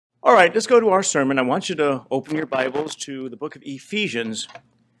All right, let's go to our sermon. I want you to open your Bibles to the book of Ephesians,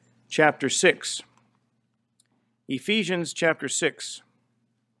 chapter 6. Ephesians, chapter 6.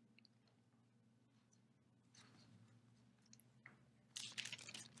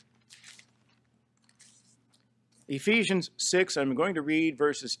 Ephesians 6, I'm going to read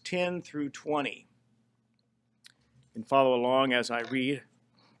verses 10 through 20. You can follow along as I read.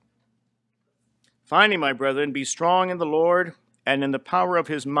 Finally, my brethren, be strong in the Lord and in the power of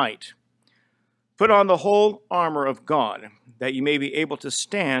his might. Put on the whole armor of God, that you may be able to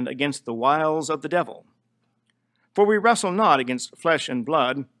stand against the wiles of the devil. For we wrestle not against flesh and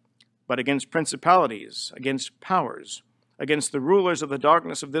blood, but against principalities, against powers, against the rulers of the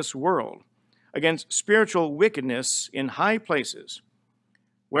darkness of this world, against spiritual wickedness in high places.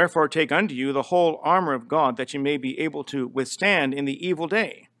 Wherefore take unto you the whole armor of God, that you may be able to withstand in the evil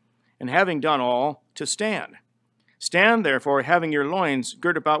day, and having done all, to stand. Stand therefore, having your loins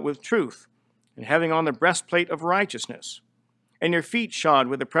girt about with truth, and having on the breastplate of righteousness, and your feet shod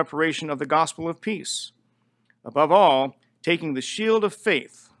with the preparation of the gospel of peace. Above all, taking the shield of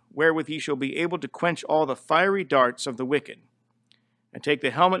faith, wherewith ye shall be able to quench all the fiery darts of the wicked, and take the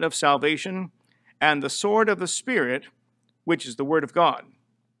helmet of salvation, and the sword of the Spirit, which is the word of God,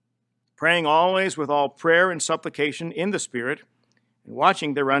 praying always with all prayer and supplication in the Spirit, and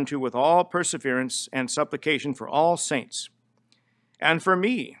watching thereunto with all perseverance and supplication for all saints. And for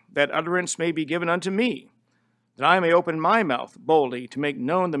me, that utterance may be given unto me, that I may open my mouth boldly to make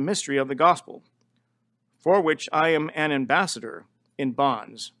known the mystery of the gospel, for which I am an ambassador in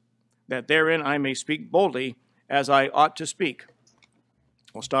bonds, that therein I may speak boldly as I ought to speak.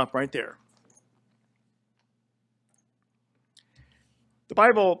 We'll stop right there. The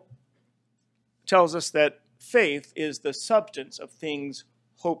Bible tells us that faith is the substance of things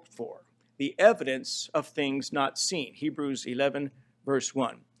hoped for, the evidence of things not seen. Hebrews 11, verse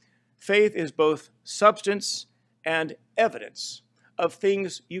 1. Faith is both substance and evidence of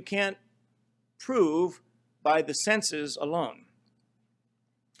things you can't prove by the senses alone.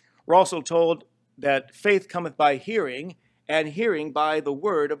 We're also told that faith cometh by hearing, and hearing by the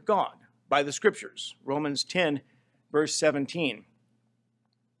word of God, by the scriptures. Romans 10, verse 17.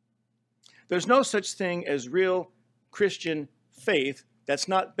 There's no such thing as real Christian faith that's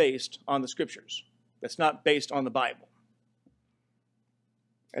not based on the scriptures, that's not based on the Bible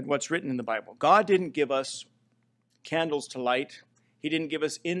and what's written in the Bible. God didn't give us candles to light. He didn't give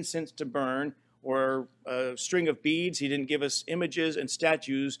us incense to burn or a string of beads. He didn't give us images and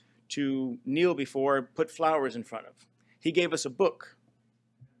statues to kneel before, put flowers in front of. He gave us a book.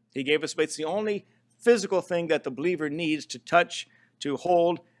 He gave us, it's the only physical thing that the believer needs to touch, to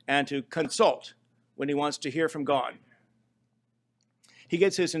hold, and to consult when he wants to hear from God. He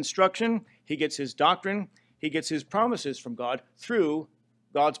gets his instruction, he gets his doctrine, he gets his promises from God through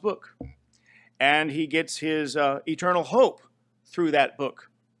God's book. And he gets his eternal hope through that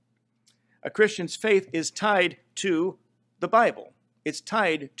book. A Christian's faith is tied to the Bible. It's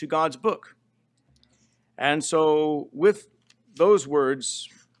tied to God's book. And so with those words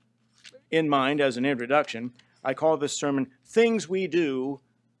in mind as an introduction, I call this sermon, Things We Do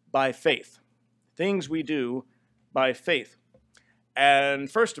by Faith. Things we do by faith. And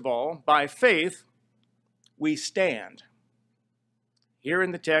first of all, by faith, we stand. Here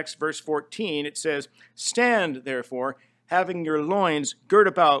in the text, verse 14, it says, Stand, therefore, having your loins girt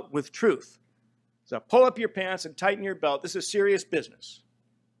about with truth. So pull up your pants and tighten your belt. This is serious business.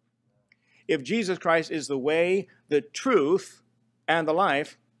 If Jesus Christ is the way, the truth, and the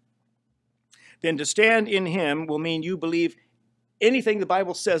life, then to stand in him will mean you believe anything the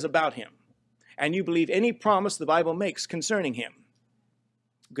Bible says about him, and you believe any promise the Bible makes concerning him,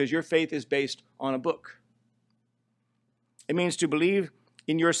 because your faith is based on a book. It means to believe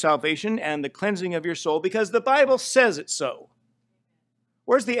in your salvation and the cleansing of your soul, because the Bible says it so.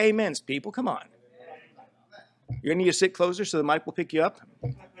 Where's the amens, people? Come on. You're going to need to sit closer so the mic will pick you up.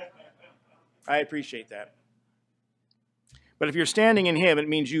 I appreciate that. But if you're standing in him, it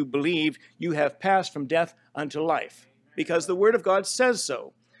means you believe you have passed from death unto life, because the word of God says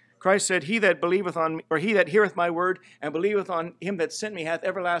so. Christ said, He that believeth on me, or he that heareth my word and believeth on him that sent me hath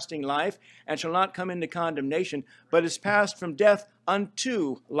everlasting life, and shall not come into condemnation, but is passed from death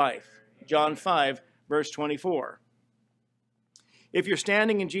unto life. John 5, verse 24. If you're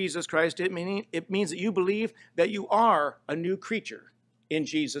standing in Jesus Christ, it means that you believe that you are a new creature in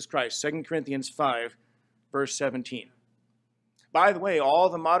Jesus Christ. 2 Corinthians 5, verse 17. By the way, all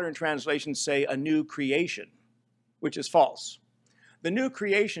the modern translations say a new creation, which is false. The new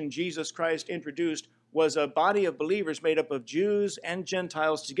creation Jesus Christ introduced was a body of believers made up of Jews and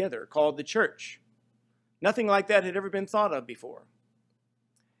Gentiles together, called the church. Nothing like that had ever been thought of before.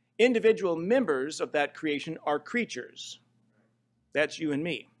 individual members of that creation are creatures. That's you and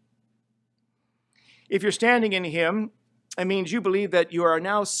me. If you're standing in him, it means you believe that you are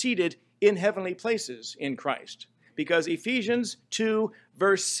now seated in heavenly places in Christ, because Ephesians 2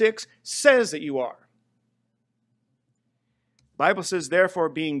 verse 6 says that you are. The Bible says, therefore,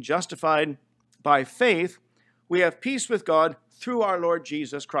 being justified by faith, we have peace with God through our Lord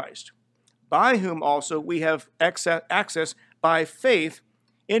Jesus Christ, by whom also we have access by faith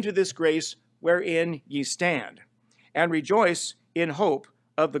into this grace wherein ye stand, and rejoice in hope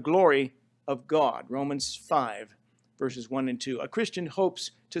of the glory of God. Romans 5, verses 1 and 2. A Christian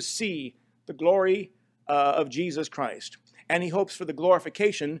hopes to see the glory of Jesus Christ, and he hopes for the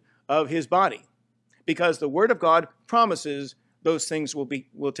glorification of his body, because the Word of God promises those things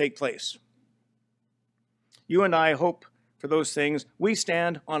will take place. You and I hope for those things. We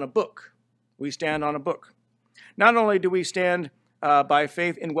stand on a book. We stand on a book. Not only do we stand by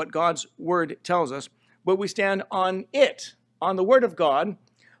faith in what God's Word tells us, but we stand on it, on the Word of God,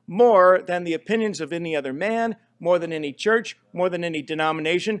 more than the opinions of any other man, more than any church, more than any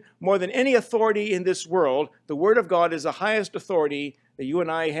denomination, more than any authority in this world. The Word of God is the highest authority that you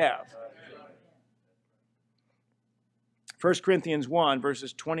and I have. 1 Corinthians 1,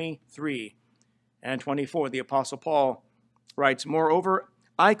 verses 23 and 24, the Apostle Paul writes, moreover,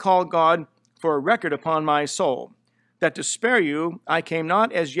 I call God for a record upon my soul, that to spare you I came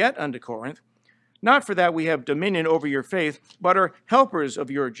not as yet unto Corinth, not for that we have dominion over your faith, but are helpers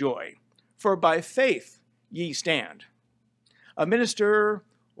of your joy. For by faith ye stand. A minister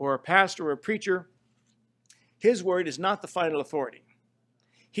or a pastor or a preacher, his word is not the final authority.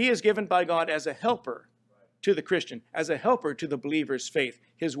 He is given by God as a helper to the Christian, as a helper to the believer's faith,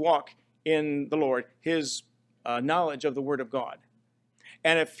 his walk in the Lord, his knowledge of the Word of God.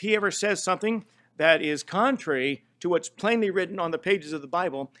 And if he ever says something that is contrary to what's plainly written on the pages of the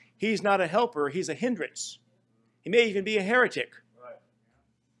Bible, he's not a helper, he's a hindrance. He may even be a heretic.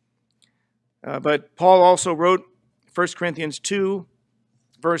 But Paul also wrote 1 Corinthians 2,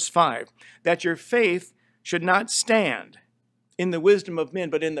 verse 5, that your faith should not stand in the wisdom of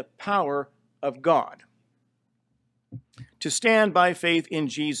men, but in the power of God. To stand by faith in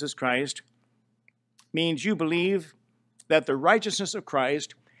Jesus Christ means you believe that the righteousness of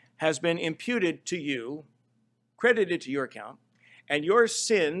Christ has been imputed to you, credited to your account, and your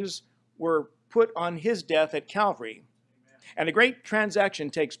sins were put on his death at Calvary. And a great transaction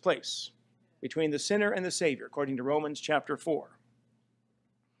takes place between the sinner and the Savior, according to Romans chapter 4.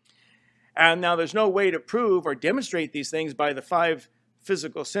 And now there's no way to prove or demonstrate these things by the 5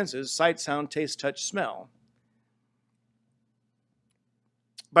 physical senses, sight, sound, taste, touch, smell.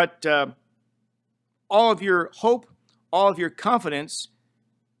 But all of your hope, all of your confidence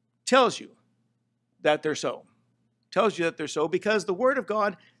tells you that they're so. Tells you that they're so because the Word of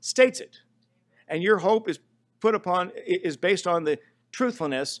God states it. And your hope is based on the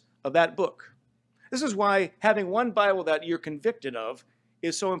truthfulness of that book. This is why having one Bible that you're convicted of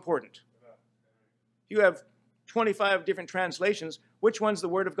is so important. You have 25 different translations. Which one's the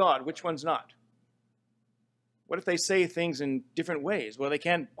Word of God? Which one's not? What if they say things in different ways? Well, they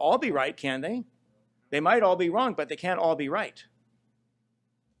can't all be right, can they? They might all be wrong, but they can't all be right.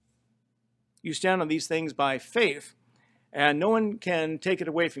 You stand on these things by faith, and no one can take it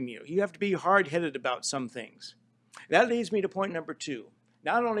away from you. You have to be hard-headed about some things. That leads me to point number 2.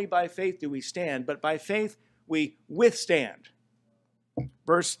 Not only by faith do we stand, but by faith we withstand.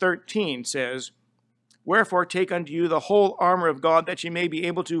 Verse 13 says, wherefore take unto you the whole armor of God, that ye may be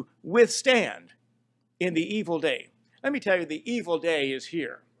able to withstand in the evil day. Let me tell you, the evil day is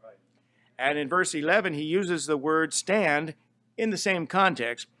here. Right. And in verse 11, he uses the word stand in the same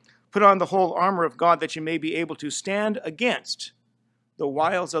context. Put on the whole armor of God, that you may be able to stand against the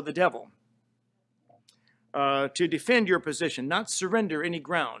wiles of the devil. To defend your position, not surrender any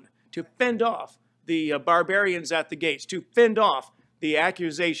ground. To fend off the barbarians at the gates. To fend off the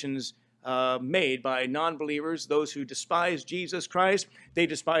accusations made by non-believers, those who despise Jesus Christ. They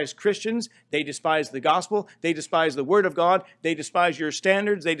despise Christians. They despise the gospel. They despise the Word of God. They despise your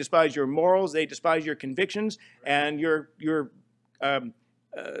standards. They despise your morals. They despise your convictions and your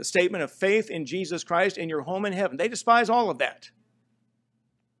statement of faith in Jesus Christ and your home in heaven. They despise all of that.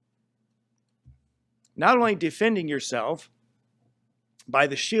 Not only defending yourself by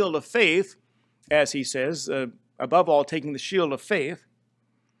the shield of faith, as he says, above all taking the shield of faith,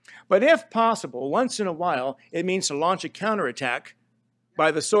 but if possible, once in a while, it means to launch a counterattack by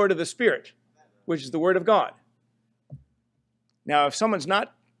the sword of the Spirit, which is the Word of God. Now, if someone's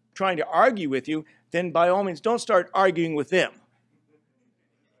not trying to argue with you, then by all means, don't start arguing with them.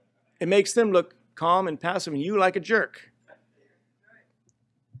 It makes them look calm and passive and you like a jerk.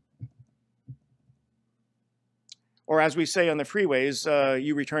 Or as we say on the freeways,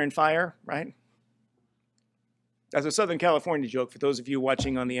 you return fire, right? That's a Southern California joke for those of you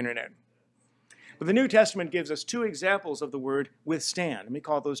watching on the internet. But the New Testament gives us two examples of the word withstand. Let me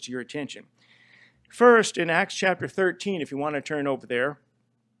call those to your attention. First, in Acts chapter 13, if you want to turn over there,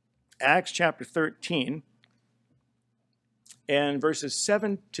 Acts chapter 13 and verses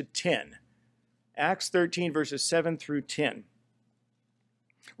 7 to 10. Acts 13, verses 7 through 10.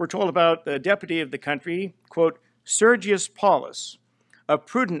 We're told about the deputy of the country, quote, Sergius Paulus, a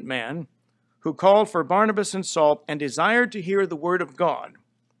prudent man, who called for Barnabas and Saul and desired to hear the word of God.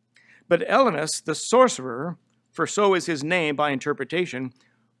 But Elymas, the sorcerer, for so is his name by interpretation,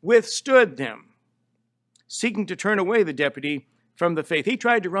 withstood them, seeking to turn away the deputy from the faith. He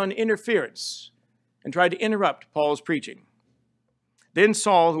tried to run interference and tried to interrupt Paul's preaching. Then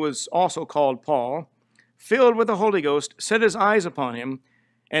Saul, who was also called Paul, filled with the Holy Ghost, set his eyes upon him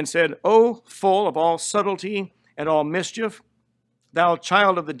and said, O full of all subtlety and all mischief, thou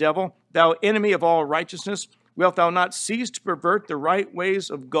child of the devil, thou enemy of all righteousness, wilt thou not cease to pervert the right ways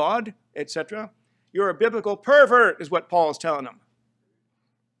of God, etc.? You're a biblical pervert, is what Paul is telling him.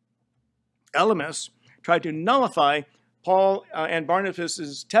 Elymas tried to nullify Paul and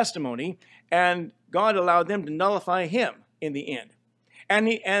Barnabas' testimony, and God allowed them to nullify him in the end. And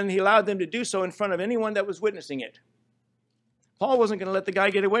he allowed them to do so in front of anyone that was witnessing it. Paul wasn't going to let the guy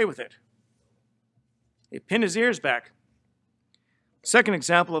get away with it. He pinned his ears back. Second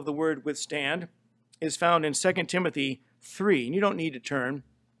example of the word withstand is found in 2 Timothy 3, and you don't need to turn.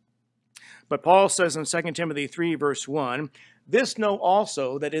 But Paul says in 2 Timothy 3, verse 1, This know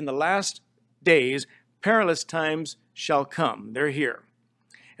also that in the last days perilous times shall come. They're here.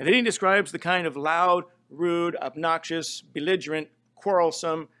 And then he describes the kind of loud, rude, obnoxious, belligerent,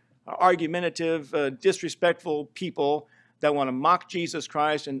 quarrelsome, argumentative, disrespectful people that want to mock Jesus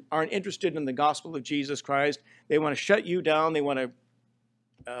Christ and aren't interested in the gospel of Jesus Christ. They want to shut you down. They want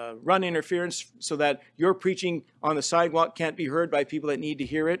to run interference so that your preaching on the sidewalk can't be heard by people that need to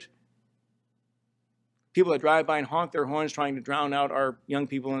hear it. People that drive by and honk their horns trying to drown out our young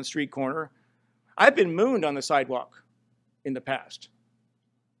people on the street corner. I've been mooned on the sidewalk in the past.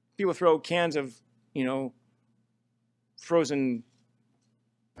 People throw cans of, frozen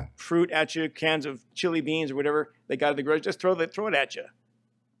fruit at you, cans of chili beans or whatever they got at the grocery, just throw it at you.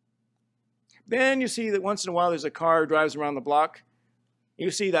 Then you see that once in a while there's a car drives around the block. You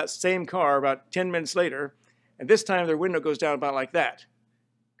see that same car about 10 minutes later, and this time their window goes down about like that,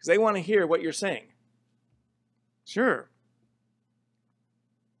 because they want to hear what you're saying. Sure.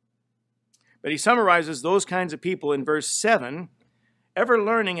 But he summarizes those kinds of people in verse 7, ever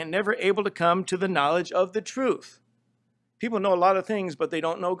learning and never able to come to the knowledge of the truth. People know a lot of things, but they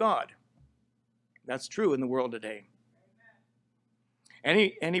don't know God. That's true in the world today. And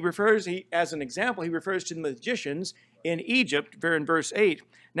he refers, as an example, he refers to the magicians in Egypt, in verse 8.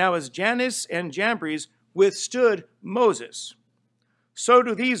 Now as Jannes and Jambres withstood Moses, so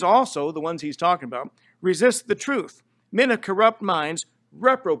do these also, the ones he's talking about, resist the truth. Men of corrupt minds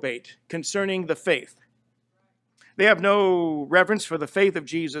reprobate concerning the faith. They have no reverence for the faith of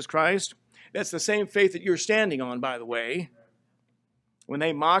Jesus Christ. That's the same faith that you're standing on, by the way. When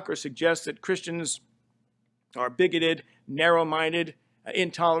they mock or suggest that Christians are bigoted, narrow-minded,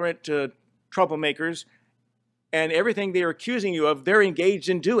 intolerant, troublemakers, and everything they are accusing you of, they're engaged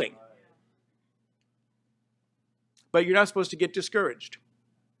in doing. But you're not supposed to get discouraged.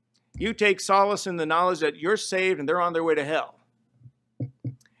 You take solace in the knowledge that you're saved and they're on their way to hell.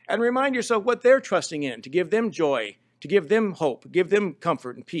 And remind yourself what they're trusting in to give them joy, to give them hope, give them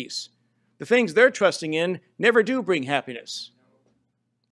comfort and peace. The things they're trusting in never do bring happiness.